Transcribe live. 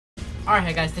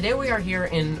Alright guys, today we are here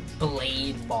in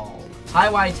Blade Ball. Hi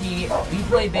YT, we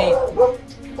play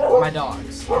my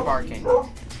dogs are barking.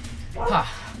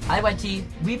 Hi YT,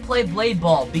 we play Blade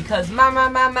Ball because ma.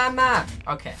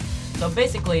 Okay, so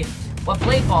basically, what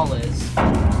Blade Ball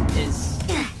is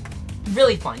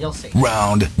really fun, you'll see.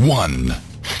 Round 1,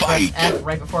 fight! F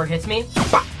right before it hits me,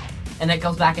 and it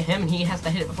goes back at him, and he has to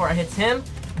hit it before it hits him.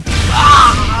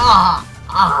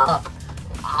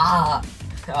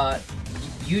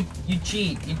 You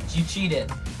cheat. You cheated.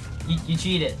 You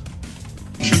cheated.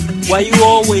 Why you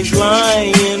always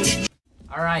lying?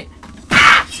 Alright.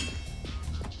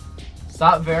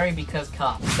 Stop very because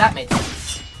cops. That made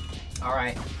sense.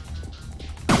 Alright.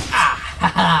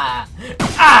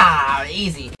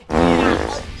 Easy.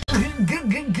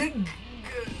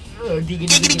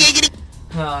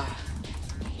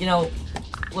 You know,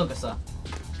 Lucasa,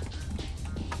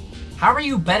 how are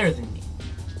you better than me?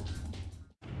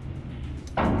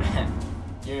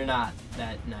 You're not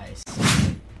that nice.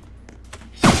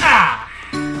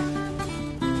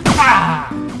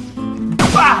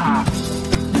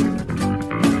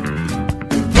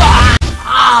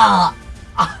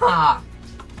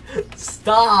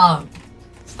 Stop!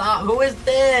 Stop! Who is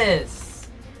this?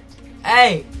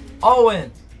 Hey,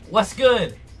 Owen! What's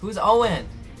good? Who's Owen?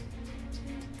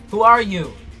 Who are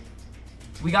you?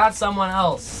 We got someone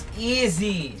else.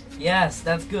 Easy! Yes,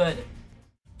 that's good.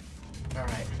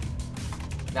 Alright.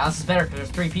 Now this is better because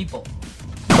there's 3 people.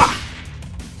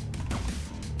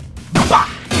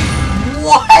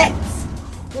 What?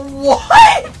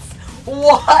 What?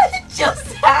 What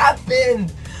just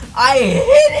happened? I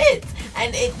hit it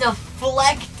and it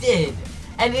deflected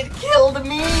and it killed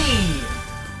me.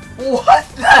 What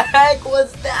the heck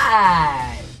was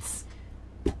that?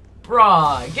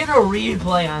 Bruh, get a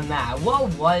replay on that.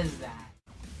 What was that?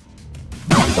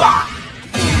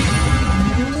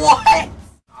 What?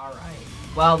 Alright.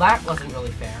 Well, that wasn't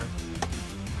really fair.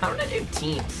 How did I do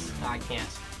teams? No, I can't.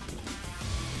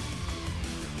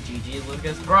 GG,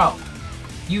 Lucas. Bro,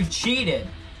 you cheated.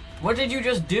 What did you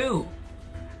just do?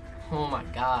 Oh my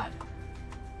god.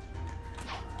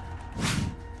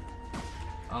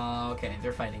 Okay,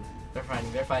 they're fighting. They're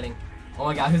fighting. They're fighting. Oh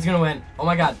my god, who's gonna win? Oh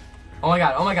my god. Oh my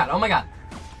god. Oh my god. Oh my god.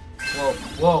 Whoa.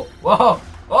 Whoa. Whoa.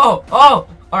 Oh. Oh.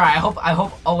 Alright, I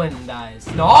hope Owen dies.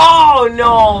 No,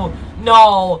 no,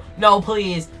 no, no,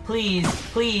 please, please,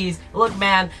 please. Look,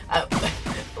 man.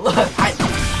 Look, what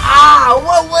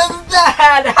was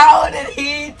that? How did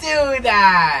he do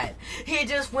that? He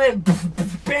just went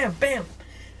bam, bam.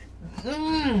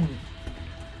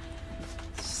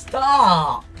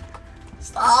 Stop.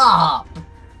 Stop.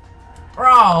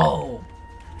 Bro.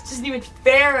 This isn't even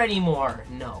fair anymore.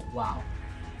 No, wow.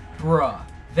 Bruh.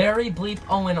 Very bleep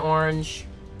Owen orange.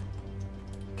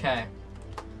 Okay.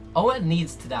 Owen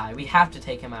needs to die. We have to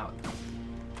take him out.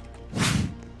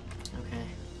 Okay.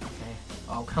 Okay.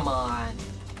 Oh, come on.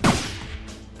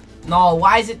 No,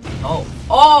 why is it? Oh.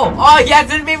 Oh! Oh,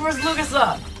 yes, it's me versus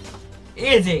Lucasa!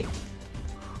 Easy.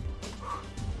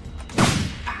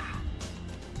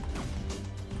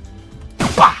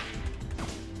 Bah!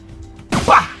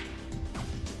 Bah!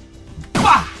 Bah!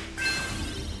 Bah!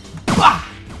 Bah!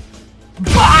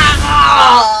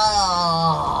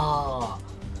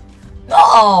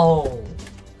 No!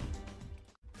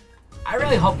 I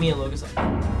really hope me and Lucas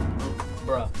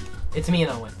Bruh. It's me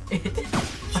and Owen.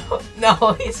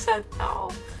 No, he said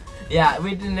no. Yeah,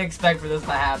 we didn't expect for this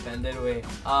to happen, did we?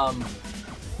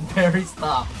 Barry,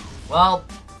 stop. Well.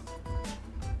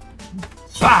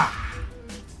 Bah!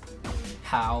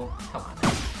 How? Come on.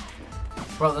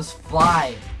 Bro, let's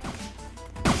fly.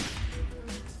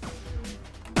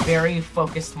 Very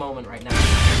focused moment right now.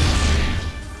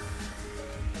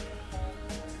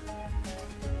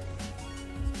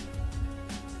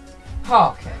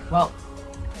 Okay, well,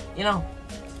 you know,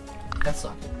 that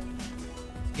sucked.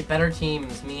 Get better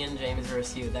teams, me and James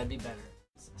versus you, that'd be better.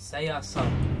 Say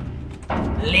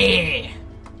Lee!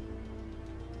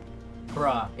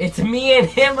 Bruh, it's me and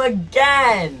him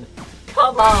again!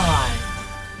 Come on!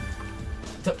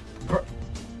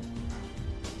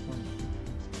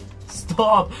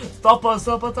 Stop! Stop!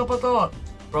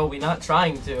 Bro, we're not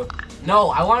trying to. No,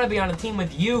 I want to be on a team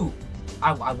with you.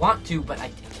 I want to, but I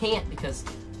can't because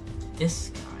this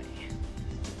guy.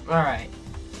 Alright.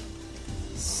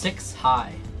 6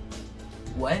 high.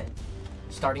 What?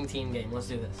 Starting team game. Let's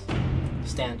do this.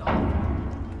 Stand on.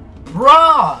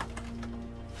 Bruh!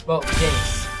 Well,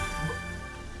 James.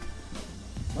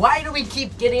 Why do we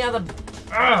keep getting out of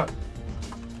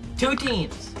 2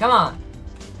 teams? Come on.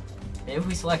 Maybe if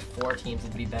we select 4 teams,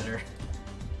 it'd be better.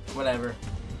 Whatever.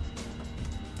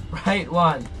 Right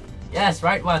one. Yes,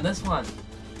 right one. This one.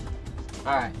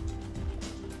 Alright.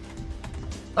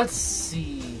 Let's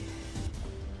see.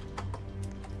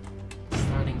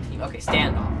 Starting team. Okay,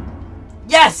 standoff.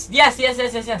 Yes! Yes, yes,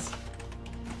 yes, yes, yes.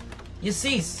 You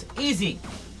cease. Easy.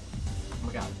 Oh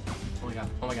my god. Oh my god.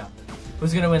 Oh my god.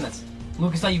 Who's gonna win this?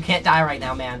 Lucasa, you can't die right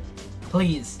now, man.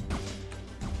 Please.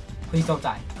 Please don't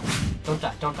die. Don't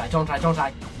die. Don't die. Don't die. Don't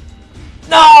die.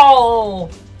 No!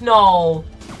 No.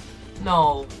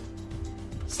 No.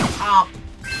 Stop.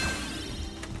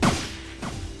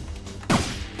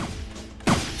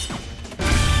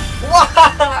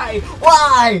 Why?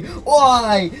 Why?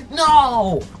 Why?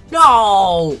 No!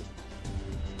 No!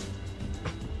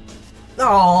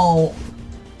 No!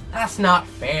 That's not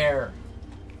fair.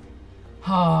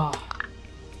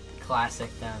 Classic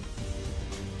then.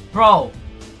 Bro!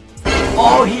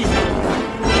 Oh, he's...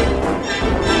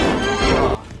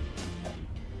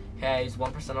 Okay, he's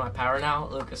 1% of my power now.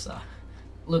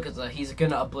 Lucasa, he's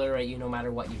gonna obliterate you no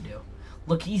matter what you do.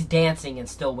 Look, he's dancing and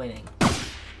still winning.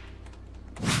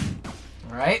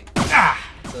 Alright? Ah!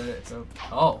 It's a...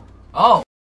 Oh. Oh!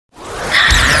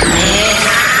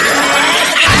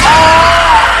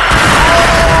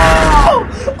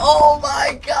 Oh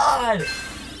my god!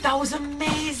 That was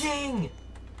amazing!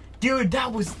 Dude,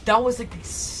 that was like the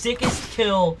sickest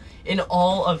kill in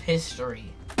all of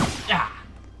history. Ah!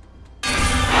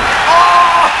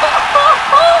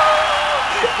 Oh!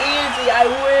 Easy, I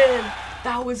win!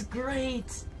 That was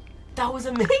great! That was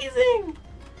amazing!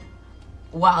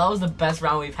 Wow, that was the best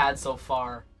round we've had so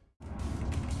far.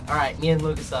 Alright, me and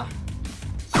Lucasa.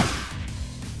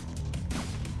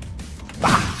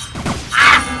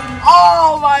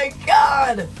 Oh my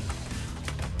god!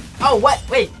 Oh, what?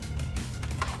 Wait.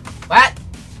 What?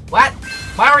 What?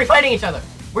 Why are we fighting each other?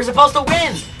 We're supposed to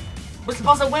win! We're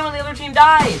supposed to win when the other team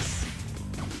dies!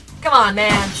 Come on,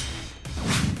 man!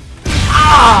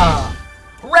 Ah!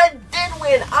 Red did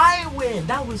win! I win!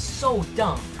 That was so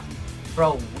dumb.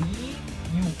 Bro,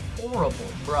 you horrible,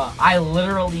 bruh. I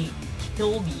literally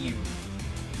killed you.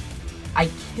 I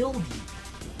killed you.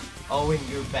 Oh, and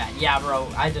you're bad. Yeah, bro,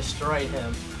 I destroyed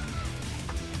him.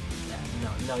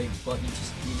 No, you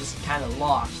just kind of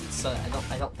lost. So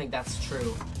I don't think that's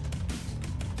true.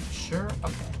 Sure.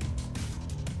 Okay.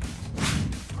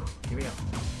 Here we go.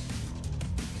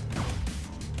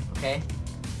 Okay.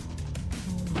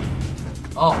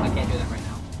 Oh, I can't do that right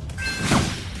now.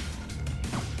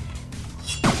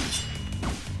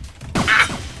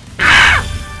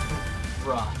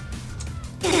 Bruh.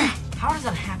 How does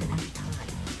that happen every time?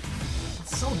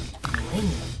 That's so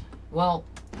lame. Well,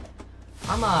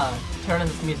 I'm turning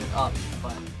this music up,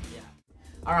 but yeah.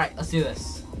 Alright, let's do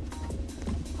this.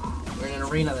 We're in an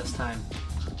arena this time.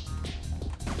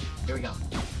 Here we go.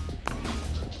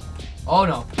 Oh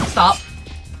no. Stop.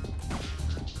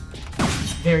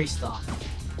 Very stop.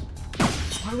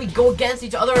 Why do we go against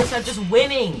each other instead of just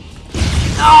winning?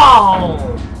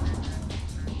 No!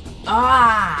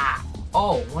 Ah!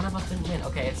 Oh, one of us didn't win.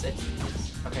 Okay, it's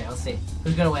okay, let's see.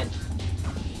 Who's gonna win?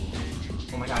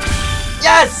 Oh my god.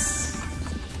 Yes!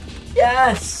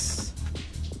 Yes!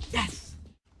 Yes!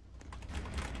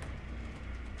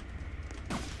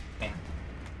 Bam.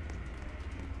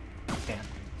 Bam.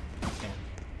 Bam.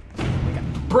 Oh my god.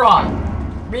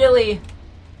 Bruh! Really?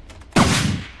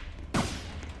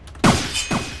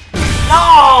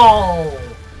 No!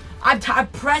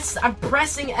 I'm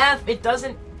pressing F. It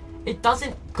doesn't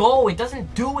go. It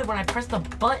doesn't do it when I press the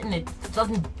button. It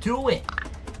doesn't do it.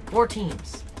 4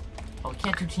 teams. Oh, we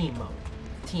can't do team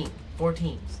mode. 4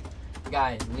 teams.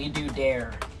 Guys, we do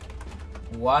dare.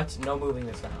 What? No moving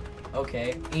this round.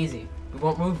 Okay, easy. We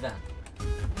won't move then.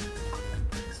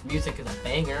 This music is a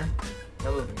banger.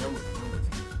 No moving, no moving, no moving.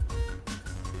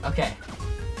 Okay.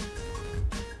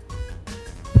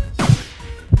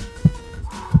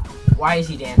 Why is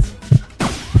he dancing?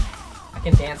 I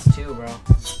can dance too, bro.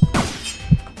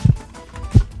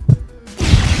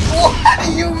 What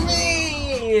do you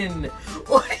mean?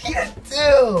 What are you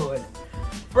doing?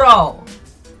 Bro.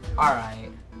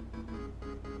 Alright.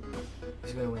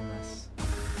 Who's gonna win this?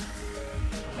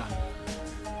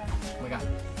 Oh my god.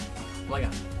 Oh my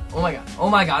god. Oh my god. Oh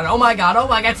my god. Oh my god. Oh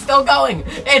my god. It's still going.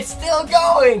 It's still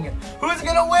going. Who's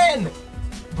gonna win?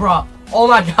 Bro. Oh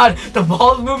my god. The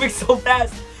ball's moving so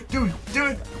fast. Dude.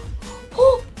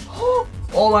 Oh, oh.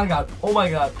 Oh my god. Oh my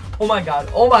god. Oh my god.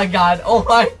 Oh my god. Oh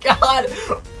my god.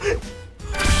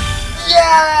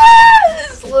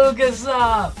 Yes!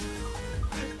 Lucasa!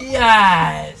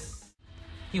 Yes!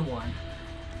 He won.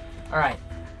 Alright.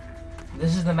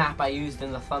 This is the map I used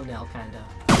in the thumbnail, kinda.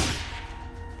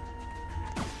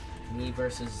 Me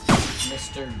versus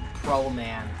Mr. Pro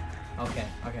Man. Okay.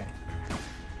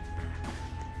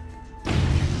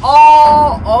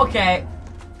 Oh, okay.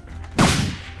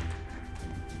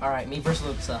 Alright, me versus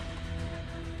Lucasa.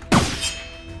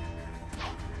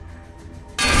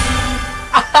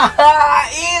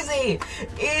 Easy!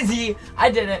 Easy!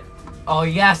 I did it. Oh,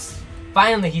 yes.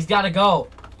 Finally, he's got to go.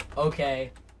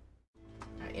 Okay.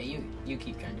 Alright, yeah, you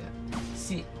keep trying to do it.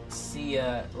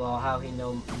 Well, how he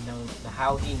know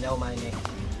my name.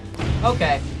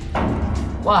 Okay.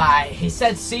 Why? He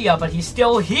said see ya, but he's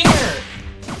still here.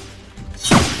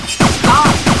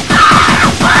 Stop.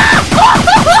 Oh my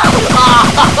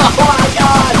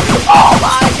god! Oh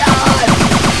my god!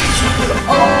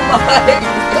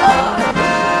 Oh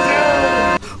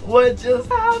my god! Dude! What just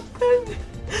happened?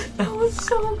 That was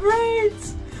so great!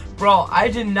 Bro, I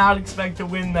did not expect to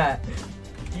win that.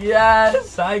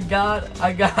 Yes, I got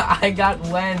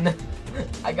when.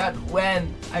 I got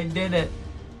when. I did it.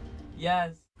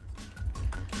 Yes.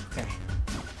 Okay.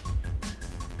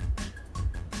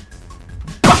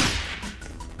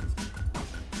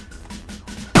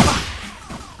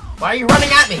 Why are you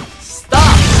running at me?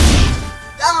 Stop!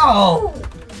 No!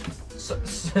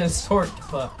 Sort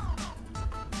of.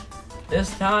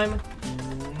 This time,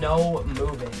 no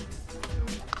moving.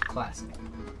 Classic.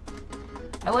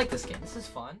 I like this game. This is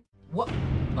fun. What?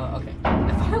 Okay.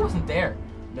 I thought I wasn't there.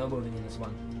 No moving in this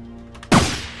one.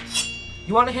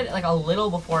 You want to hit it like a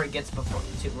little before it gets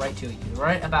right to you.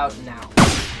 Right about now.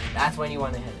 That's when you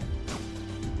want to hit it.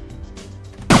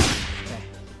 Okay.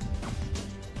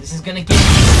 This is gonna get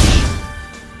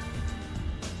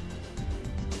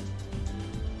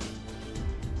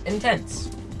intense.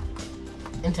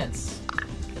 Intense.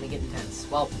 Gonna get intense.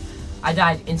 Well, I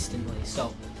died instantly,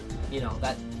 so you know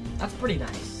that's pretty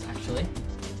nice, actually.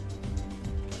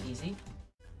 Easy.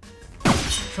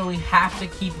 So we have to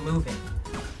keep moving.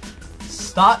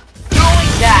 Stop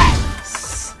doing that!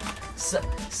 Stop.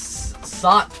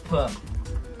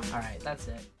 Alright, that's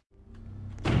it.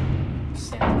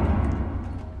 Stand.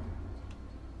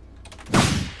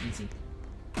 Easy.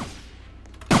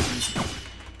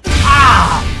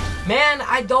 Ah! Man,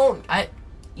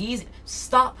 easy.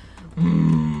 Stop.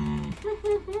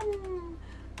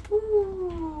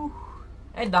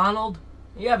 Hey, Donald.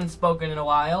 You haven't spoken in a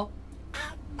while.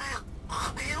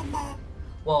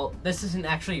 Well, this isn't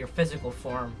actually your physical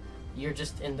form. You're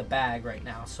just in the bag right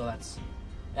now, so that's...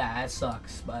 Yeah, it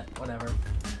sucks, but whatever.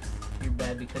 You're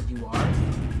bad because you are.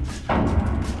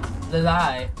 Did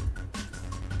I?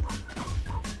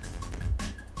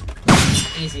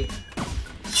 Easy.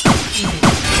 Easy.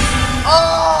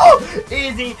 Oh!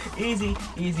 Easy, easy,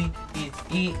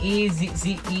 easy,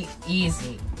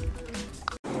 easy.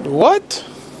 What?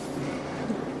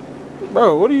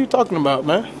 Bro, what are you talking about,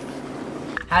 man?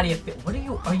 How do you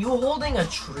feel? Are you holding a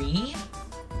tree?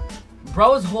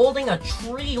 Bro's holding a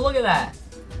tree, look at that.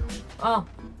 Oh.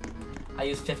 I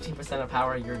use 15% of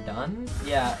power, you're done?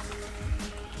 Yeah.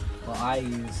 Well, I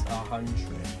use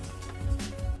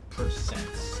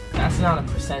 100%. That's not a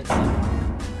percent sign.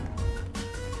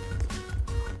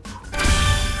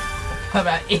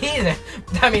 Easy.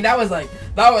 I mean, I was I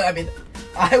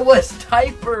was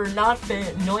typer, not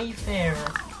fair, no fair.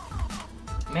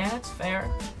 Man, that's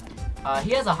fair.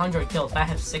 He has 100 kills, I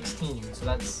have 16, so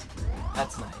that's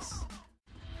nice.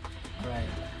 Alright.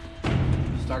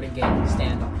 Starting game,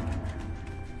 standoff.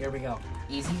 Here we go.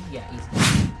 Easy? Yeah, easy.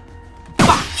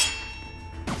 Bah!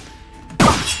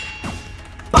 Bah!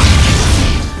 Bah!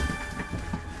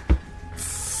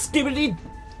 Skibbity!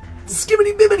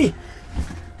 Skibbity bibbity!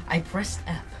 I pressed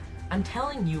F. I'm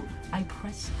telling you, I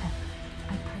pressed F.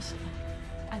 I pressed F.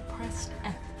 I pressed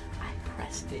F. I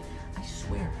pressed it. I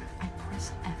swear, I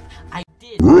pressed F. I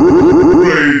did.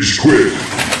 Rage quit.